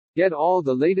Get all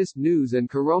the latest news and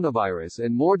coronavirus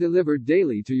and more delivered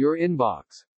daily to your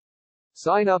inbox.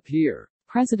 Sign up here.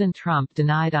 President Trump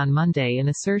denied on Monday an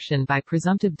assertion by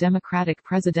presumptive Democratic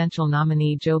presidential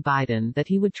nominee Joe Biden that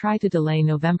he would try to delay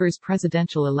November's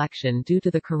presidential election due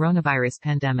to the coronavirus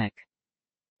pandemic.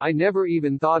 I never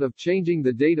even thought of changing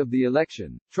the date of the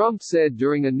election, Trump said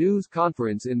during a news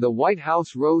conference in the White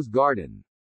House Rose Garden.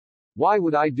 Why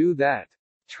would I do that?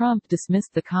 Trump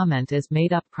dismissed the comment as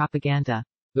made-up propaganda.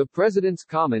 The president's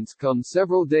comments come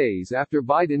several days after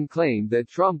Biden claimed that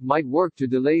Trump might work to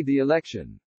delay the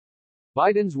election.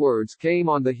 Biden's words came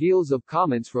on the heels of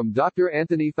comments from Dr.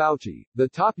 Anthony Fauci, the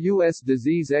top U.S.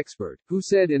 disease expert, who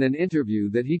said in an interview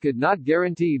that he could not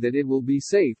guarantee that it will be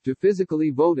safe to physically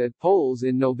vote at polls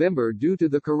in November due to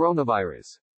the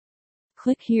coronavirus.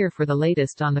 Click here for the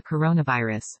latest on the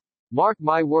coronavirus. Mark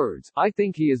my words, I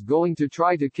think he is going to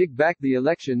try to kick back the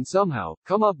election somehow,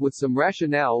 come up with some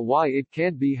rationale why it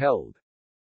can't be held.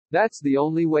 That's the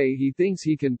only way he thinks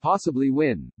he can possibly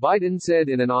win, Biden said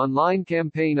in an online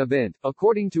campaign event,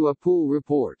 according to a pool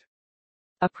report.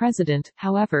 A president,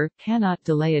 however, cannot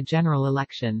delay a general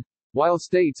election. While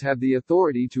states have the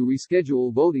authority to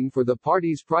reschedule voting for the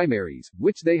party's primaries,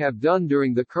 which they have done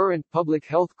during the current public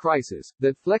health crisis,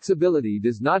 that flexibility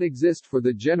does not exist for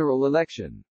the general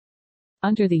election.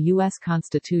 Under the U.S.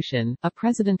 Constitution, a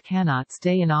president cannot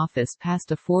stay in office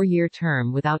past a 4-year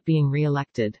term without being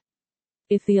re-elected.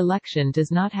 If the election does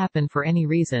not happen for any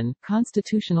reason,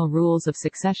 constitutional rules of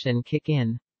succession kick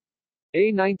in.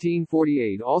 A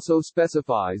 1948 also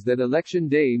specifies that Election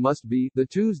Day must be the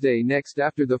Tuesday next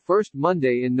after the first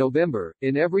Monday in November,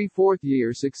 in every fourth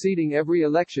year succeeding every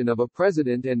election of a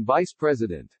president and vice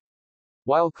president.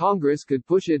 While Congress could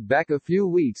push it back a few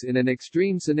weeks in an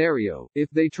extreme scenario, if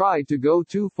they tried to go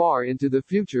too far into the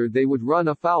future they would run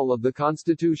afoul of the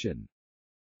Constitution.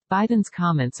 Biden's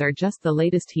comments are just the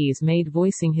latest he's made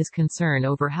voicing his concern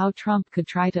over how Trump could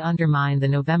try to undermine the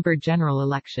November general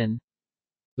election.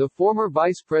 The former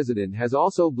vice president has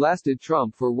also blasted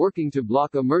Trump for working to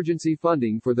block emergency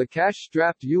funding for the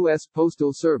cash-strapped U.S.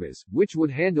 Postal Service, which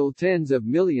would handle tens of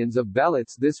millions of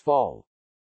ballots this fall.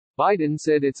 Biden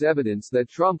said it's evidence that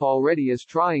Trump already is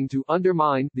trying to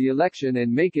undermine the election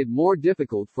and make it more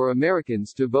difficult for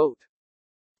Americans to vote.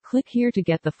 Click here to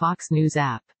get the Fox News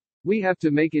app. We have to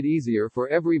make it easier for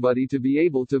everybody to be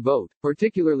able to vote,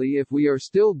 particularly if we are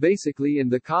still basically in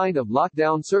the kind of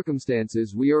lockdown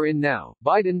circumstances we are in now,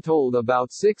 Biden told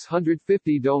about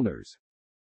 650 donors.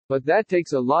 But that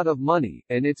takes a lot of money,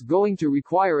 and it's going to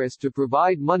require us to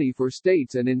provide money for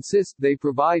states and insist they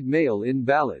provide mail-in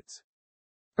ballots.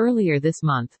 Earlier this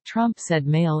month, Trump said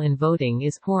mail-in voting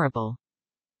is horrible.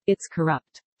 It's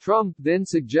corrupt. Trump then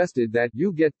suggested that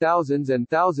you get thousands and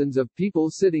thousands of people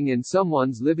sitting in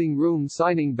someone's living room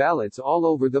signing ballots all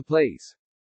over the place.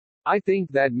 I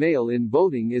think that mail-in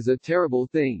voting is a terrible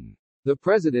thing. The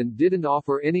president didn't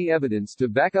offer any evidence to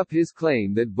back up his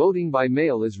claim that voting by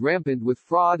mail is rampant with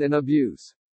fraud and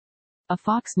abuse. A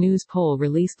Fox News poll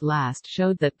released last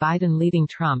showed that Biden leading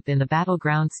Trump in the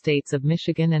battleground states of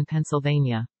Michigan and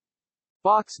Pennsylvania.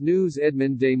 Fox News'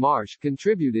 Edmond Demarche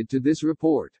contributed to this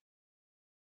report.